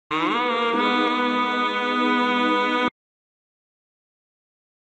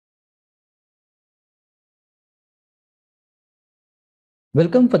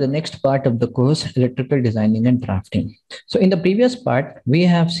Welcome for the next part of the course, Electrical Designing and Drafting. So in the previous part, we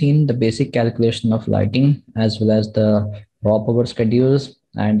have seen the basic calculation of lighting as well as the raw power schedules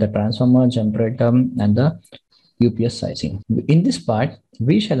and the transformer, generator, and the UPS sizing. In this part,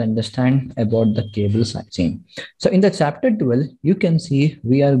 we shall understand about the cable sizing. So in the chapter 12, you can see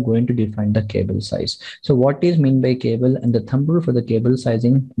we are going to define the cable size. So what is meant by cable and the thumb rule for the cable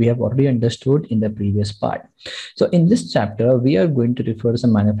sizing, we have already understood in the previous part. So in this chapter, we are going to refer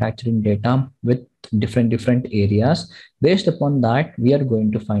some manufacturing data with different areas. Based upon that, we are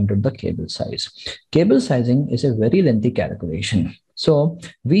going to find out the cable size. Cable sizing is a very lengthy calculation. So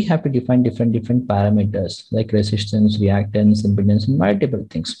we have to define different parameters like resistance, reactance, impedance, and multiple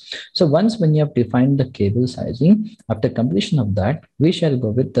things. So once when you have defined the cable sizing, after completion of that, we shall go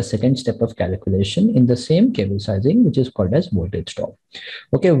with the second step of calculation in the same cable sizing, which is called as voltage drop.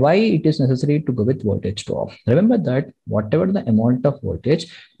 Okay, why it is necessary to go with voltage drop? Remember that whatever the amount of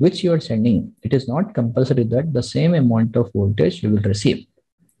voltage which you are sending, it is not compulsory that the same amount of voltage you will receive.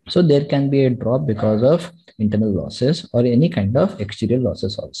 So there can be a drop because of internal losses or any kind of exterior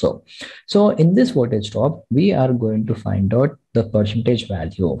losses also. So in this voltage drop, we are going to find out the percentage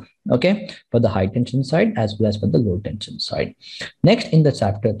value, okay, for the high tension side as well as for the low tension side. Next, in the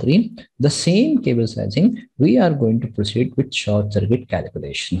chapter 3, the same cable sizing, we are going to proceed with short circuit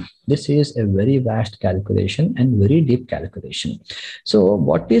calculation. This is a very vast calculation and very deep calculation. So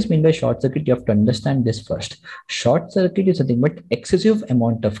what is meant by short circuit? You have to understand this first. Short circuit is nothing but excessive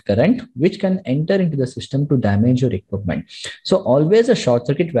amount of current which can enter into the system to damage your equipment. So always a short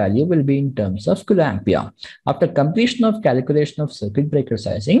circuit value will be in terms of kiloampere. After completion of calculation of circuit breaker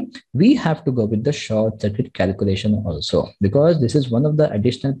sizing, we have to go with the short circuit calculation also, because this is one of the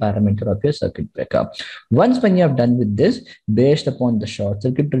additional parameter of your circuit breaker. Once when you have done with this, based upon the short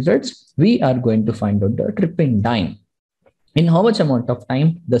circuit results, we are going to find out the tripping time. In how much amount of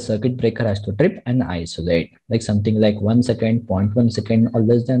time the circuit breaker has to trip and isolate, like something like 1 second, 0.1 second, or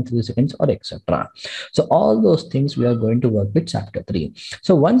less than 3 seconds, or etc. So all those things we are going to work with chapter 3.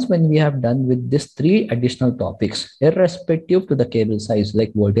 So once when we have done with these 3 additional topics, irrespective to the cable size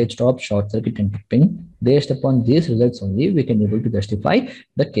like voltage drop, short circuit, and tripping, based upon these results only, we can able to justify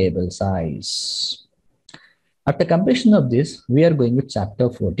the cable size. After completion of this, we are going with chapter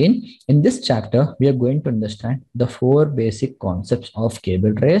 14. In this chapter, we are going to understand the 4 basic concepts of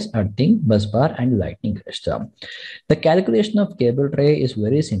cable trays, earthing, busbar, and lightning arrestor. The calculation of cable tray is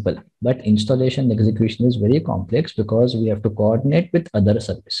very simple, but installation execution is very complex because we have to coordinate with other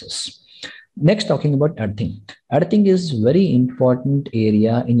services. Next, talking about earthing. Earthing is very important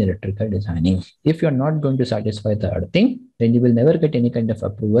area in electrical designing. If you're not going to satisfy the earthing, then you will never get any kind of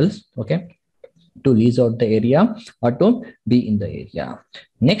approvals, okay, to lease out the area or to be in the area.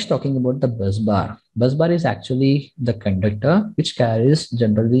 Next, talking about the bus bar. Bus bar is actually the conductor which carries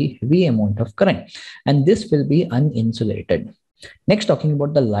generally heavy amount of current, and this will be uninsulated. Next, talking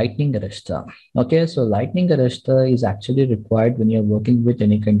about the lightning arrestor. Okay, so lightning arrestor is actually required when you're working with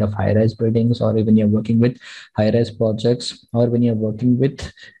any kind of high-rise buildings, or even you're working with high-rise projects, or when you're working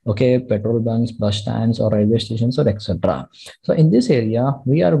with, okay, petrol bunks, bus stands, or railway stations, or etc. So in this area,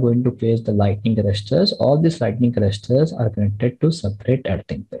 we are going to place the lightning arrestors. All these lightning arrestors are connected to separate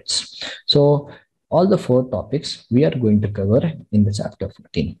earthing pits. So all the 4 topics we are going to cover in the chapter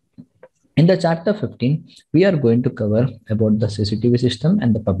 14. In the chapter 15, we are going to cover about the CCTV system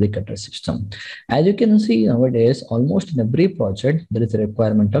and the public address system. As you can see nowadays, almost in every project, there is a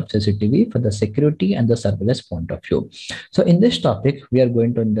requirement of CCTV for the security and the surveillance point of view. So in this topic, we are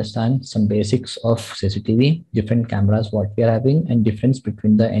going to understand some basics of CCTV, different cameras, what we are having, and difference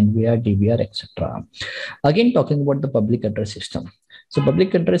between the NVR, DVR, etc. Again, talking about the public address system. So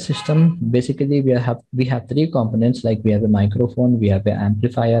public address system, basically we have 3 components, like we have a microphone, we have an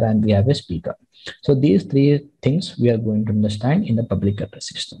amplifier, and we have a speaker. So these 3 things we are going to understand in the public address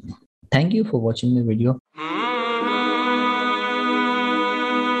system. Thank you for watching the video.